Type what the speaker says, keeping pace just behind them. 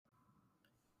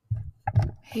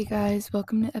Hey guys,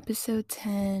 welcome to episode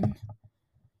 10.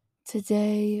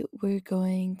 Today we're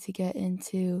going to get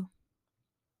into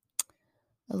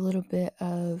a little bit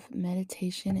of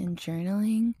meditation and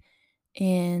journaling.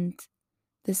 And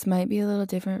this might be a little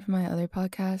different from my other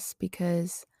podcasts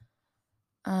because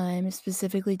I'm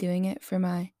specifically doing it for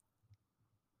my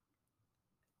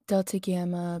Delta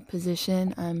Gamma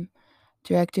position. I'm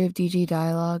director of DG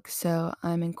Dialogue, so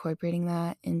I'm incorporating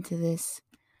that into this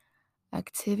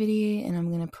activity and I'm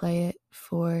going to play it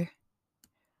for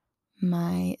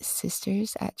my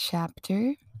sisters at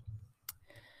chapter.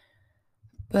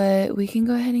 But we can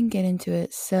go ahead and get into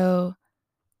it. So,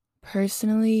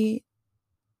 personally,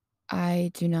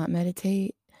 I do not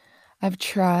meditate. I've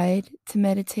tried to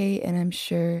meditate, and I'm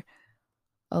sure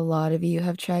a lot of you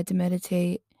have tried to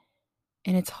meditate,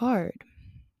 and it's hard.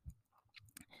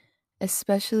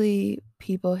 Especially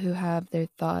people who have their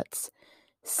thoughts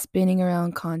spinning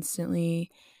around constantly.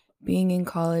 Being in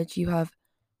college, you have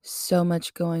so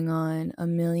much going on, a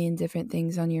million different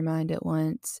things on your mind at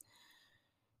once.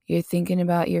 You're thinking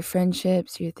about your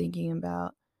friendships, you're thinking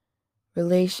about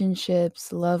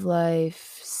relationships, love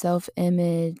life,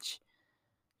 self-image,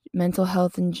 mental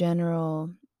health in general,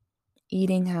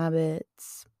 eating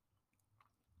habits.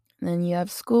 And then you have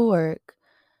schoolwork,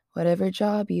 whatever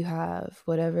job you have,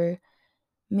 whatever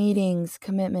meetings,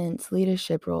 commitments,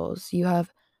 leadership roles. You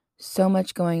have so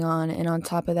much going on. And on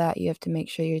top of that, you have to make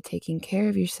sure you're taking care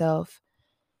of yourself.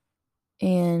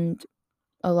 And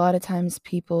a lot of times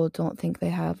people don't think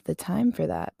they have the time for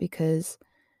that because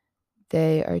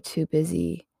they are too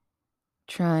busy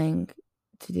trying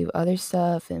to do other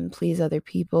stuff and please other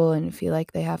people and feel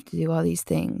like they have to do all these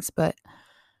things. But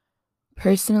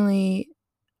personally,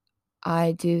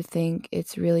 I do think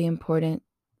it's really important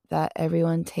that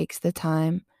everyone takes the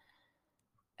time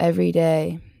every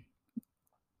day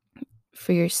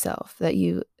for yourself, that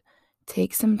you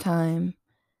take some time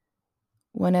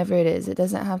whenever it is. It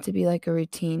doesn't have to be like a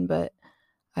routine, but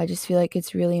I just feel like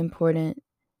it's really important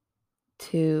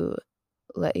to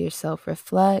let yourself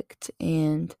reflect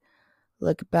and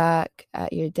look back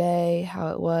at your day, how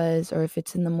it was, or if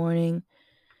it's in the morning,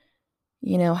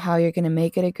 how you're going to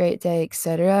make it a great day,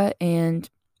 etc. And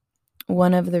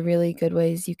one of the really good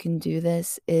ways you can do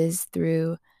this is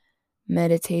through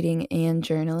meditating and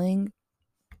journaling.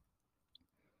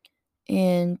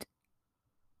 And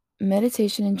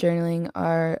meditation and journaling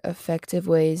are effective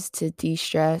ways to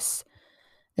de-stress,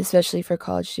 especially for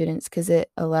college students, because it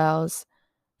allows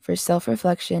for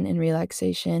self-reflection and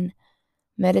relaxation.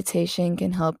 Meditation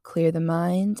can help clear the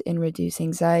mind and reduce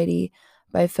anxiety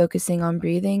by focusing on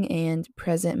breathing and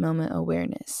present moment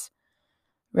awareness.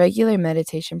 Regular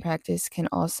meditation practice can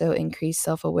also increase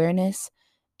self-awareness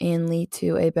and lead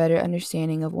to a better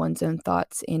understanding of one's own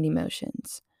thoughts and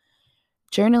emotions.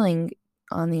 Journaling,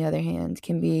 on the other hand,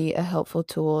 can be a helpful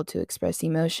tool to express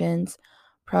emotions,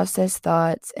 process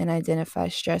thoughts, and identify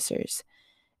stressors.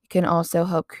 It can also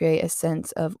help create a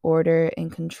sense of order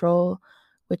and control,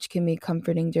 which can be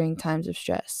comforting during times of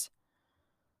stress.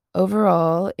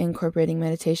 Overall, incorporating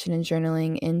meditation and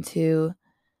journaling into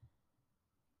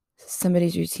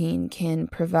somebody's routine can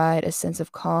provide a sense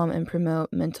of calm and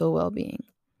promote mental well-being.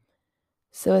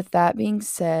 So with that being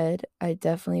said, I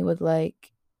definitely would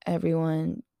like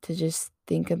everyone to just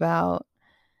think about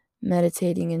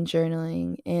meditating and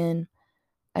journaling. And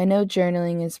I know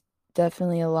journaling is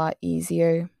definitely a lot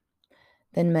easier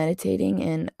than meditating,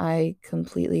 and I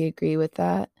completely agree with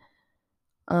that.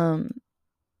 And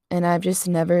I've just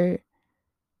never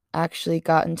actually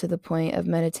gotten to the point of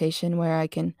meditation where I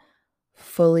can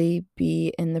fully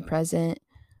be in the present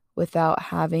without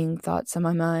having thoughts on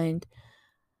my mind.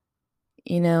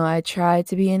 I try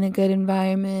to be in a good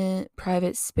environment,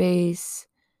 private space,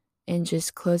 and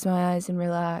just close my eyes and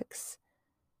relax.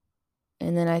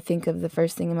 And then I think of the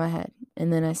first thing in my head.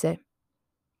 And then I say,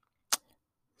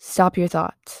 stop your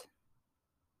thoughts.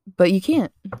 But you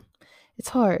can't. It's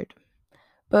hard.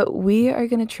 But we are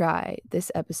going to try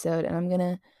this episode, and I'm going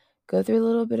to go through a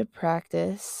little bit of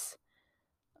practice.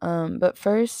 But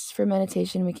first, for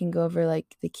meditation, we can go over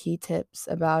like the key tips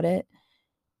about it.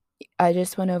 I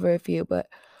just went over a few, but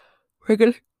we're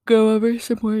going to go over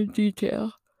some more in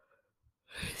detail.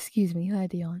 Excuse me, I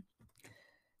had to yawn.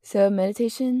 So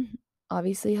meditation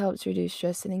obviously helps reduce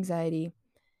stress and anxiety,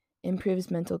 improves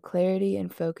mental clarity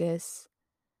and focus.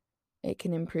 It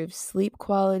can improve sleep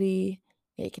quality.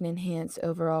 It can enhance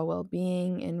overall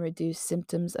well-being and reduce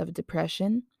symptoms of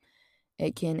depression.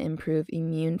 It can improve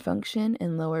immune function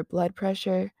and lower blood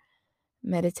pressure.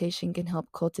 Meditation can help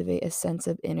cultivate a sense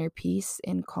of inner peace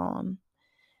and calm.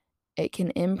 It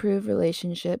can improve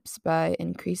relationships by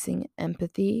increasing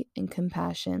empathy and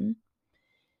compassion.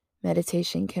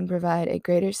 meditation can provide a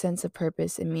greater sense of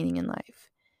purpose and meaning in life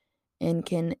and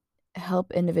can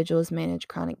help individuals manage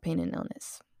chronic pain and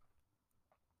illness.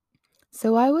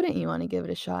 So why wouldn't you want to give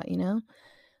it a shot, you know?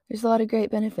 There's a lot of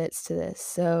great benefits to this.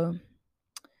 So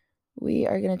we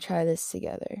are going to try this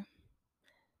together.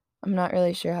 I'm not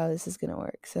really sure how this is going to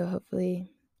work, so hopefully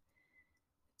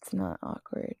it's not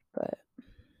awkward, but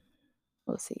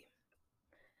we'll see.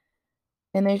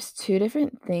 And there's 2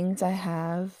 different things I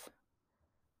have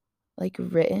like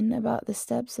written about the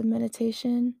steps of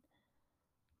meditation.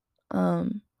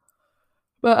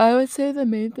 But I would say the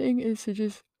main thing is to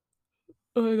just,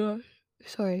 oh my gosh,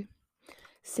 sorry,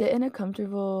 sit in a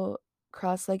comfortable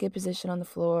cross-legged position on the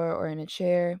floor or in a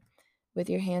chair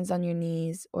with your hands on your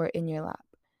knees or in your lap.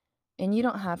 And you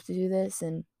don't have to do this.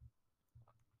 And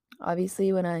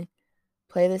obviously, when I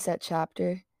play this at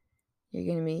chapter, you're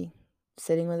going to be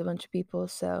sitting with a bunch of people.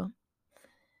 So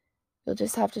you'll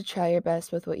just have to try your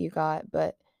best with what you got.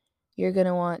 But you're going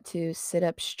to want to sit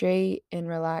up straight and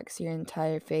relax your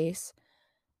entire face,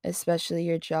 especially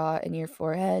your jaw and your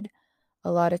forehead.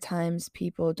 A lot of times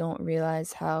people don't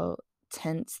realize how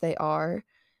tense they are.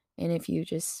 And if you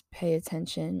just pay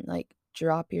attention, like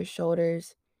drop your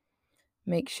shoulders,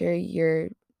 make sure your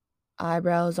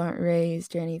eyebrows aren't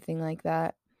raised or anything like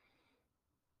that.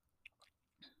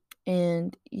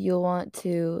 And you'll want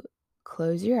to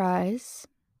close your eyes,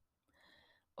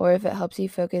 or if it helps you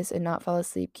focus and not fall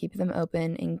asleep, keep them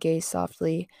open and gaze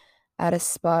softly at a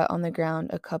spot on the ground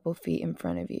a couple feet in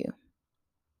front of you.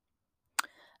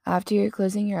 After you're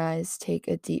closing your eyes, take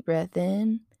a deep breath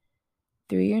in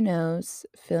through your nose,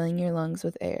 filling your lungs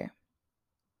with air.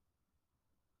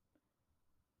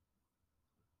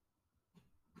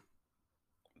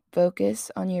 Focus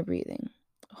on your breathing.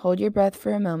 Hold your breath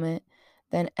for a moment,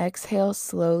 then exhale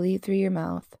slowly through your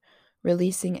mouth,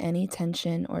 releasing any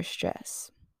tension or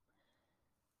stress.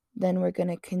 Then we're going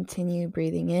to continue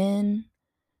breathing in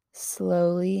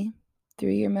slowly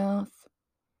through your mouth,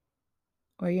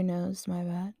 or your nose, my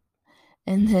bad.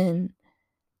 And then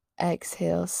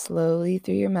exhale slowly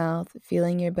through your mouth,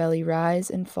 feeling your belly rise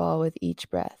and fall with each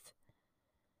breath.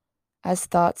 As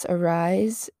thoughts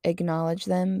arise, acknowledge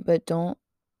them, but don't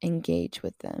engage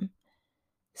with them.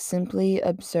 Simply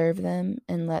observe them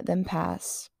and let them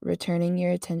pass, returning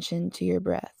your attention to your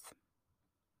breath.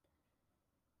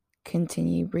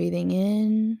 Continue breathing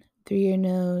in through your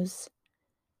nose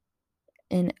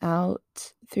and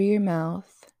out through your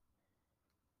mouth.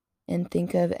 And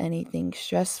think of anything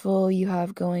stressful you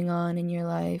have going on in your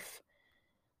life,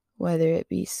 whether it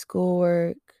be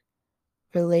schoolwork,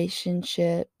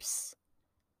 relationships,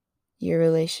 your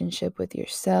relationship with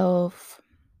yourself.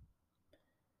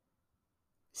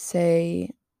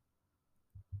 Say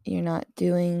you're not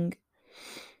doing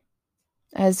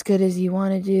as good as you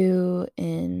want to do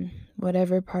in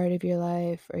whatever part of your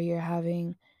life, or you're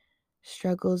having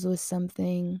struggles with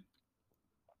something.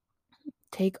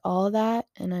 Take all that,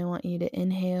 and I want you to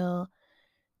inhale.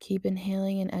 Keep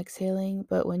inhaling and exhaling,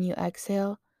 but when you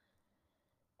exhale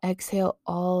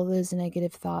all those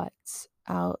negative thoughts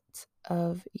out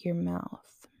of your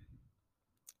mouth.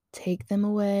 Take them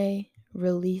away,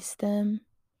 release them,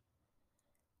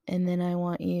 and then I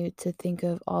want you to think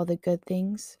of all the good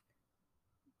things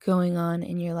going on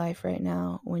in your life right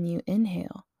now when you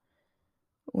inhale.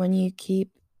 When you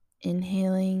keep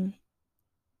inhaling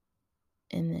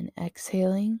and then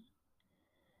exhaling,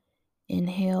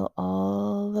 inhale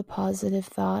all the positive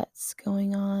thoughts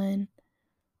going on,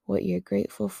 what you're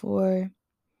grateful for,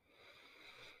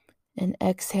 and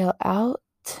exhale out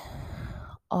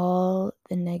all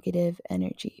the negative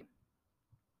energy.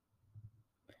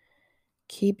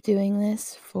 Keep doing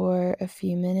this for a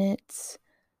few minutes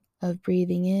of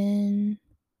breathing in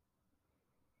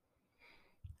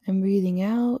and breathing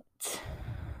out.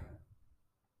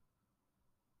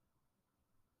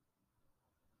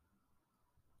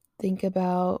 Think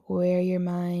about where your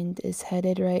mind is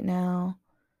headed right now.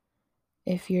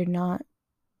 If you're not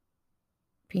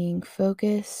being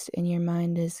focused and your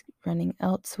mind is running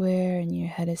elsewhere and your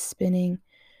head is spinning,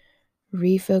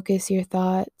 refocus your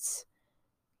thoughts.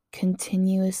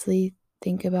 Continuously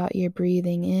think about your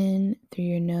breathing in through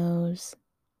your nose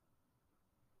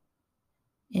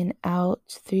and out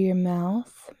through your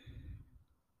mouth.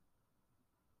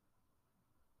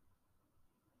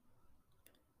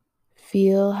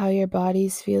 Feel how your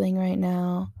body's feeling right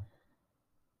now.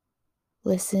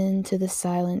 Listen to the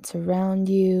silence around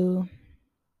you.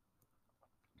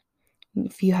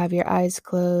 If you have your eyes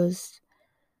closed,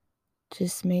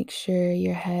 just make sure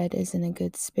your head is in a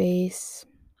good space.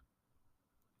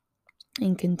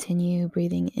 And continue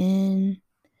breathing in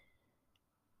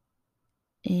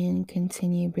and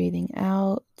continue breathing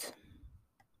out.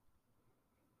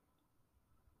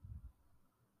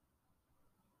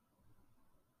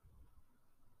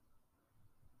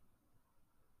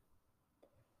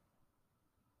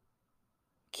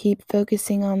 Keep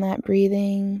focusing on that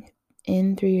breathing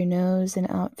in through your nose and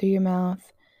out through your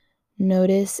mouth.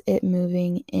 Notice it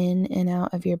moving in and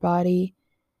out of your body.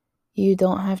 You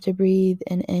don't have to breathe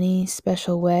in any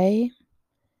special way.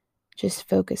 Just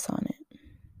focus on it.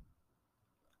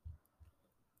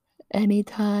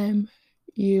 Anytime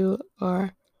you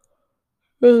are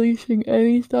releasing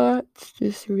any thoughts,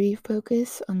 just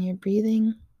refocus on your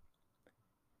breathing.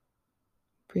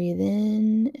 Breathe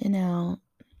in and out.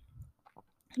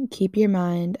 Keep your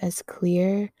mind as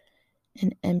clear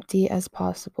and empty as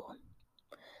possible.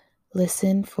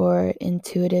 Listen for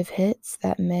intuitive hits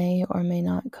that may or may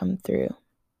not come through.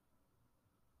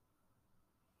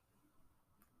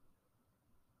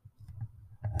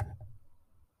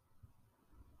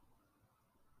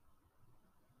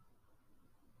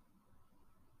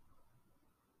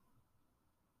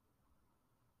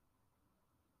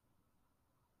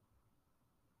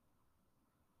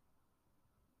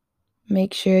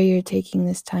 Make sure you're taking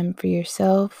this time for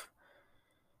yourself.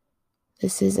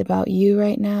 This is about you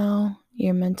right now,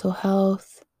 your mental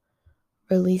health,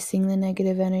 releasing the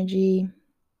negative energy,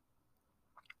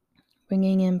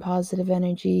 bringing in positive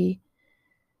energy,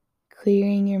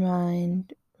 clearing your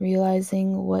mind,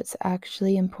 realizing what's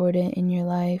actually important in your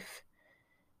life,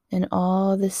 and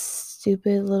all the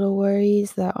stupid little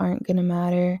worries that aren't going to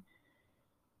matter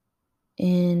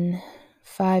in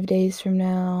 5 days from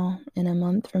now, in a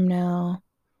month from now.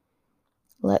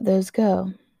 Let those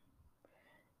go.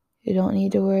 You don't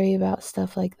need to worry about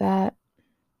stuff like that.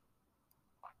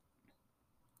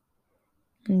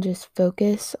 And just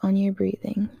focus on your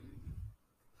breathing.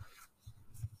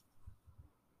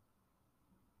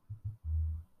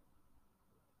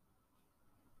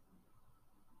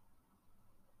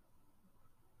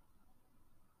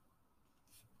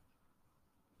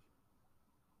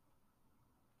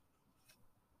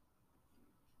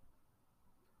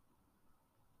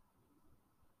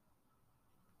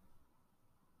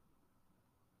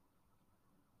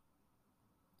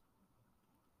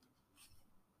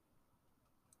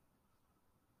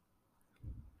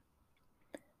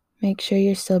 Make sure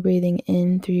you're still breathing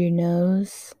in through your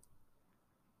nose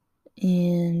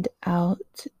and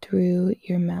out through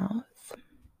your mouth.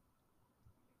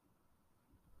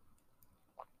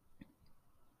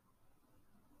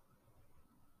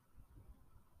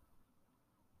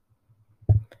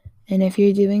 And if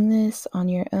you're doing this on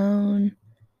your own,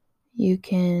 you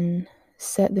can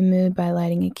set the mood by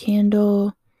lighting a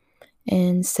candle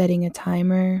and setting a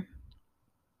timer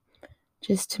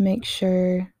just to make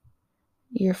sure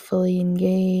you're fully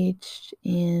engaged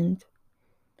and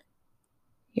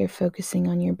you're focusing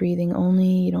on your breathing only.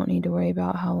 You don't need to worry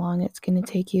about how long it's going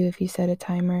to take you if you set a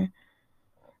timer.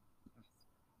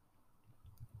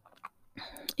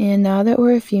 And now that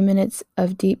we're a few minutes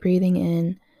of deep breathing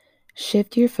in,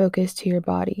 shift your focus to your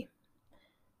body.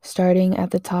 Starting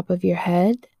at the top of your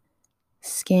head,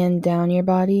 scan down your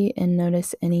body and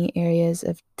notice any areas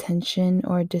of tension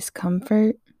or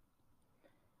discomfort.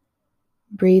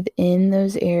 Breathe in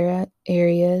those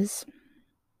areas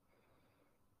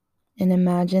and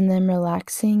imagine them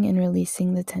relaxing and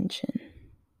releasing the tension.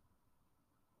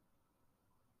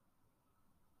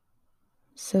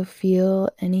 So feel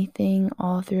anything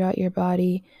all throughout your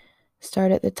body.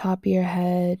 Start at the top of your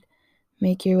head,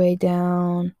 make your way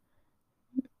down.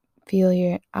 Feel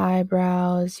your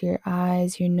eyebrows, your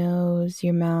eyes, your nose,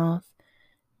 your mouth.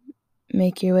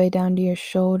 Make your way down to your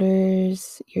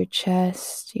shoulders, your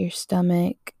chest, your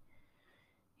stomach,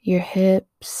 your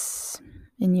hips,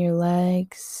 and your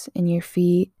legs, and your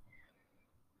feet.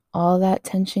 All that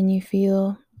tension you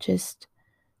feel, just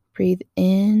breathe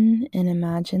in and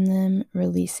imagine them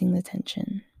releasing the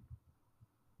tension.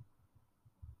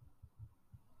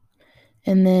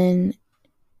 And then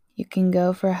you can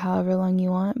go for however long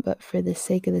you want, but for the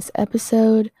sake of this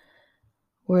episode,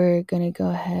 we're going to go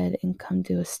ahead and come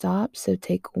to a stop. So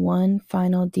take one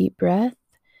final deep breath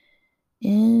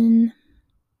in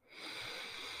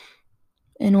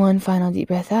and one final deep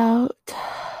breath out,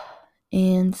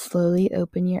 and slowly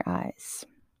open your eyes.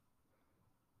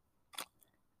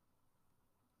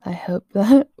 I hope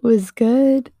that was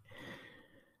good.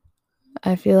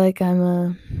 I feel like I'm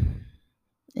a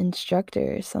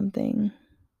instructor or something.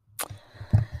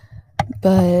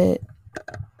 But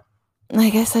I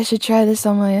guess I should try this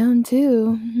on my own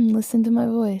too. Listen to my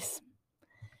voice.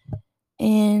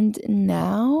 And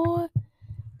now,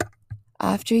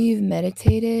 after you've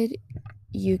meditated,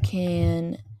 you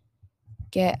can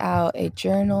get out a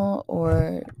journal,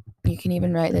 or you can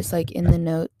even write this like in the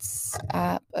notes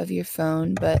app of your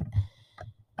phone, but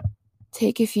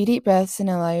take a few deep breaths and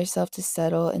allow yourself to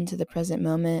settle into the present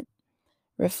moment.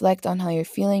 Reflect on how you're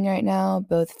feeling right now,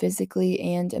 both physically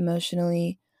and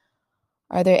emotionally.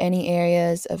 Are there any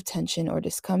areas of tension or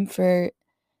discomfort?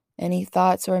 Any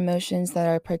thoughts or emotions that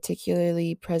are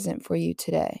particularly present for you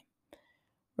today?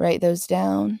 Write those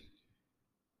down.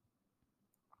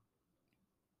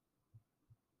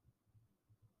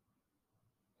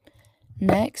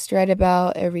 Next, write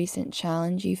about a recent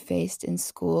challenge you faced in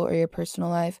school or your personal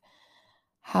life.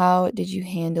 How did you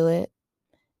handle it?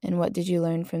 And what did you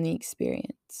learn from the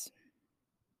experience?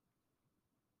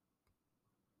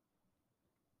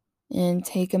 And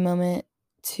take a moment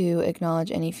to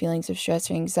acknowledge any feelings of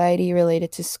stress or anxiety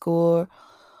related to school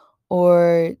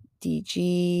or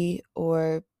DG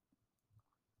or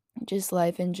just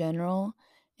life in general,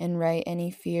 and write any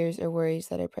fears or worries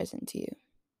that are present to you.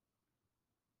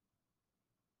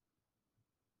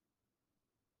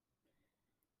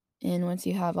 And once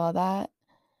you have all that,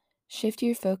 shift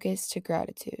your focus to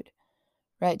gratitude.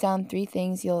 Write down 3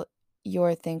 things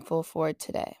you're thankful for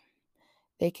today.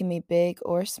 They can be big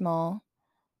or small,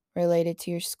 related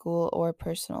to your school or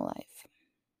personal life.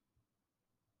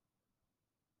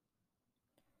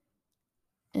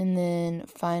 And then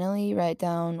finally, write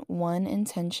down one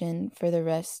intention for the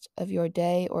rest of your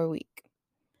day or week.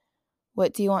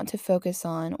 What do you want to focus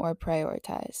on or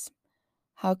prioritize?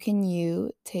 How can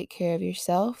you take care of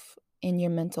yourself and your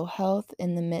mental health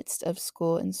in the midst of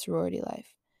school and sorority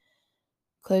life?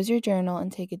 Close your journal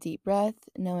and take a deep breath,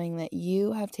 knowing that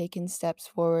you have taken steps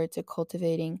forward to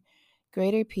cultivating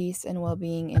greater peace and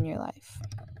well-being in your life.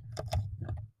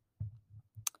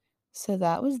 So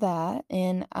that was that,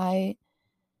 and I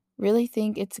really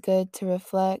think it's good to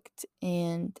reflect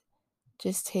and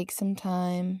just take some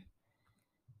time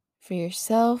for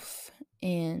yourself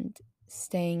and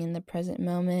staying in the present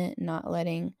moment, not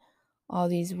letting all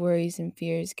these worries and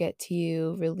fears get to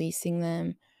you, releasing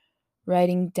them,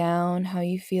 writing down how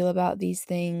you feel about these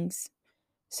things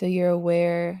so you're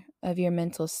aware of your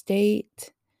mental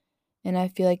state. And I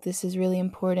feel like this is really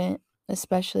important,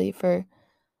 especially for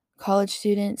college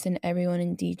students and everyone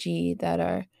in DG that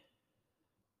are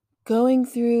going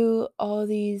through all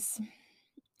these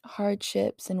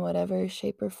hardships in whatever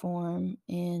shape or form.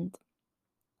 And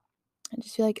I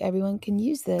just feel like everyone can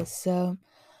use this. So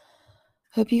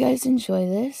hope you guys enjoy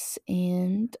this,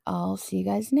 and I'll see you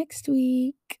guys next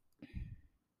week.